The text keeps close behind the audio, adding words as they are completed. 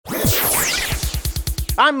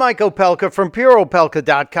I'm Mike Opelka from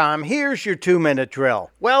PureOpelka.com. Here's your 2-minute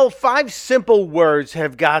drill. Well, 5 simple words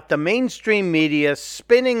have got the mainstream media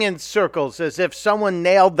spinning in circles as if someone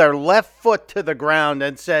nailed their left foot to the ground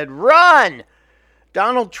and said, "Run!"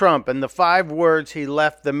 Donald Trump and the 5 words he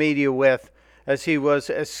left the media with as he was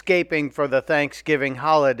escaping for the Thanksgiving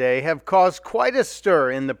holiday have caused quite a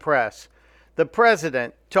stir in the press. The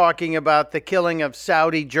president, talking about the killing of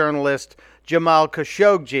Saudi journalist Jamal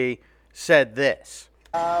Khashoggi, said this.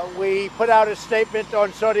 We put out a statement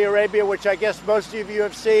on Saudi Arabia, which I guess most of you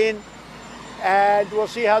have seen, and we'll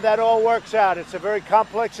see how that all works out. It's a very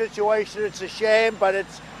complex situation. It's a shame, but it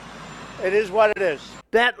is what it is.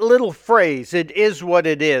 That little phrase, "it is what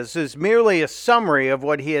it is merely a summary of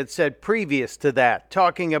what he had said previous to that,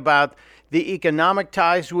 talking about the economic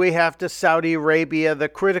ties we have to Saudi Arabia, the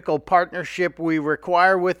critical partnership we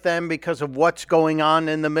require with them because of what's going on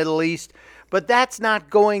in the Middle East. But that's not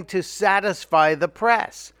going to satisfy the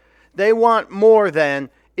press. They want more than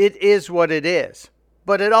 "it is what it is."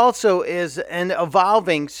 But it also is an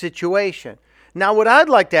evolving situation. Now, what I'd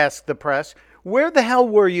like to ask the press, where the hell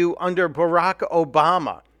were you under Barack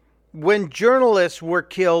Obama when journalists were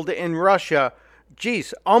killed in Russia?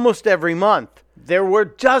 Almost every month. There were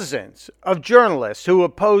dozens of journalists who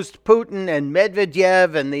opposed Putin and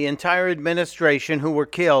Medvedev and the entire administration who were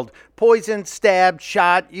killed, poisoned, stabbed,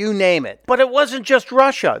 shot, you name it. But it wasn't just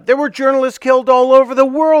Russia. There were journalists killed all over the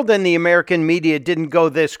world, and the American media didn't go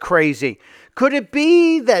this crazy. Could it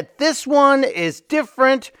be that this one is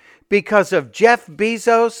different because of Jeff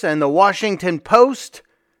Bezos and the Washington Post?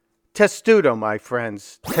 Testudo, my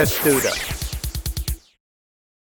friends, testudo.